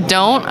kind of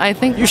don't. I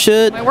think you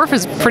should. My work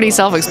is pretty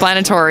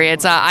self-explanatory.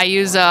 It's I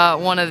use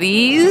one of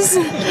these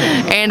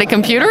and a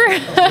computer.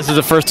 This is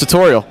the first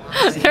tutorial.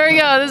 There we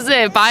go. This is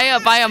it. Buy a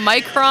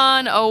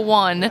Micron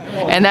 01,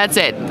 and that's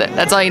it.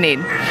 That's all you need.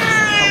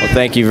 Well,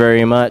 thank you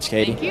very much,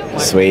 Katie. Thank you.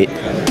 Sweet.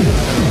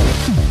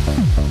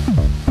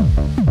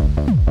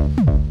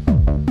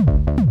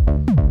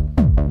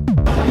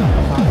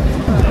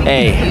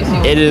 Hey,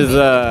 it is.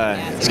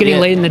 It's getting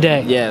late in the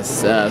day.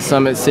 Yes,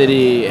 Summit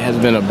City has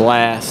been a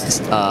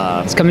blast.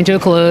 It's coming to a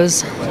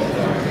close.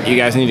 You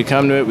guys need to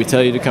come to it. We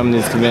tell you to come to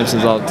these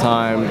conventions all the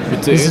time.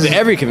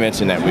 Every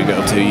convention that we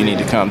go to, you need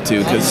to come to,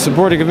 because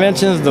supporting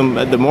conventions, the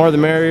more the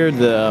merrier.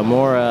 The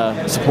more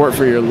support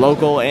for your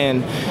local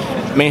and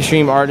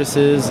mainstream artists,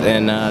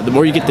 and the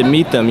more you get to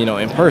meet them,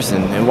 in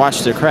person and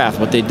watch their craft,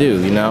 what they do,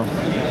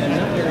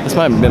 This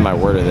might have been my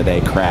word of the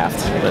day, craft.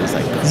 But it's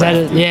like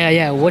craft.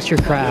 Yeah. What's your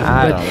craft?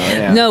 I don't know.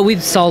 Yeah. No, we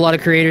saw a lot of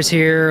creators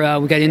here.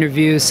 We got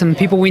interviews. Some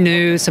people we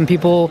knew. Some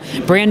people,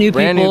 brand new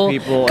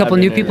people. A couple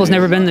new people's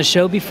never been to the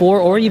show before,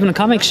 or even a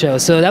comic show.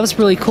 So that was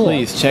really cool.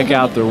 Please check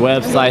out their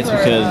websites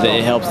because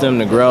it helps them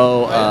to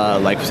grow.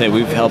 Like I say,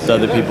 we've helped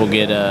other people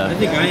get.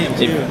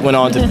 It went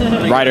on to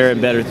brighter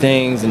and better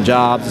things and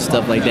jobs and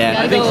stuff like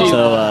that.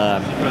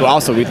 So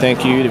also we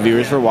thank you, the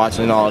viewers, for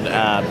watching all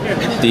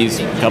these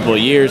couple of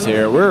years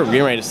here. We're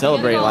getting ready to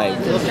celebrate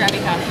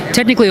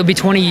technically it'll be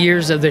 20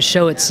 years of the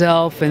show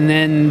itself, and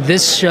then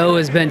this show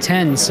has been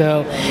 10,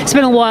 so it's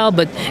been a while,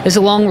 but it's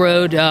a long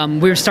road.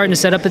 We're starting to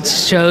set up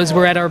its shows.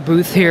 We're at our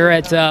booth here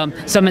at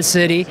Summit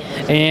City,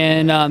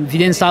 and if you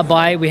didn't stop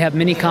by, we have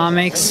mini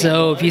comics,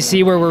 so if you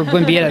see where we're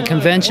going to be at a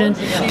convention,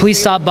 please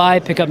stop by,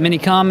 pick up mini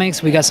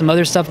comics. We got some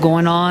other stuff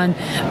going on.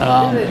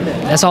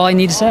 That's all I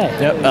need to say.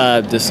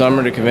 Yep. This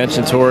summer the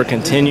convention tour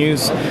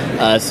continues.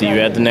 See you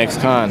at the next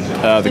con.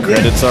 The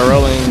credits are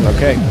rolling.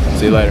 Okay.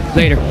 See you later.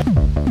 Later.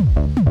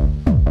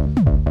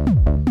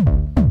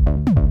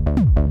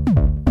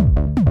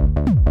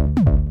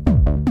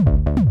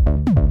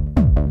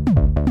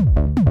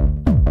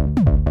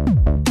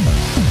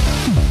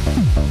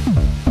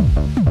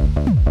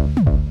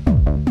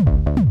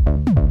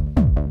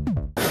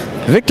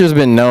 Victor's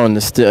been known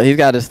to steal. He's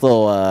got this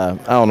little, I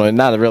don't know,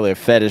 not really a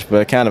fetish,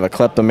 but kind of a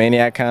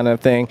kleptomaniac kind of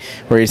thing,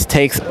 where he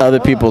takes other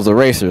people's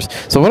erasers.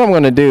 So what I'm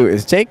going to do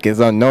is, Jake is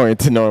unknowing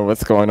to know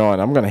what's going on.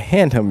 I'm going to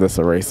hand him this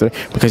eraser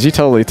because you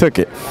totally took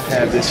it.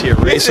 Have this here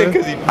eraser.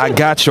 I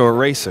got your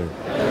eraser.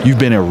 You've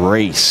been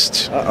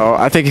erased. Uh-oh,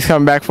 I think he's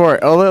coming back for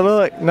it. Oh,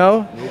 look.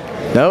 No.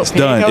 Nope. It's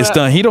done. It's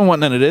done. He don't want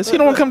none of this. He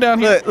don't want to come down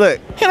here.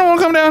 Look. He don't want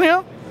to come down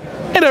here.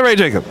 Ain't that right,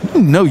 Jacob?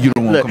 No, you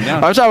don't want to come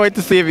down. I'm trying to wait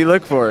to see if he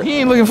look for it. He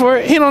ain't looking for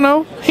it. He don't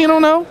know. He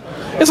don't know.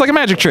 It's like a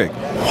magic trick.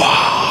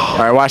 Wow. All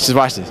right, watch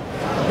this.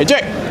 Hey,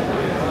 Jake.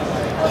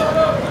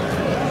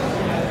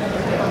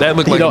 That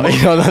looked like the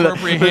most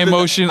inappropriate hand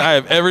motion I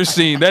have ever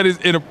seen. That is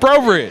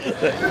inappropriate.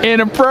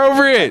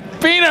 Inappropriate.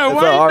 Peanut,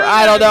 what are you doing?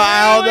 I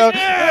don't know.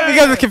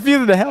 Because it's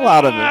confusing the hell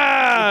out of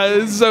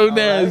it. It's so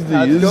nasty.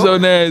 It's so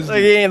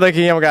nasty. Look,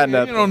 he don't got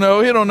nothing. He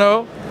don't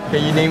know.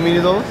 Can you name me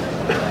those?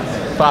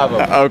 5 of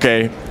them.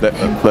 Okay.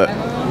 Look.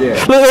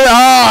 Yeah.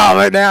 Oh,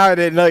 but now I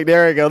didn't. Look,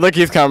 there we go. Look,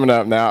 he's coming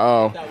up now.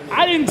 Oh.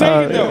 I didn't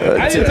take it though.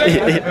 I didn't take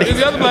it. It was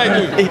the other black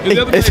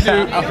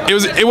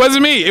dude. It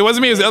wasn't me. It was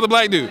the other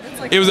black dude.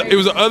 It was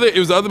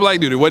the other black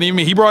dude. It wasn't even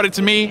me. He brought it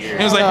to me. And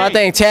it was like, I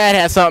think Chad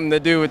has something to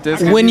do with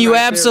this. When you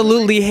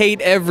absolutely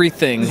hate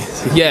everything.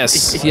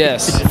 Yes.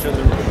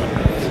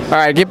 All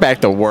right, get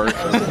back to work.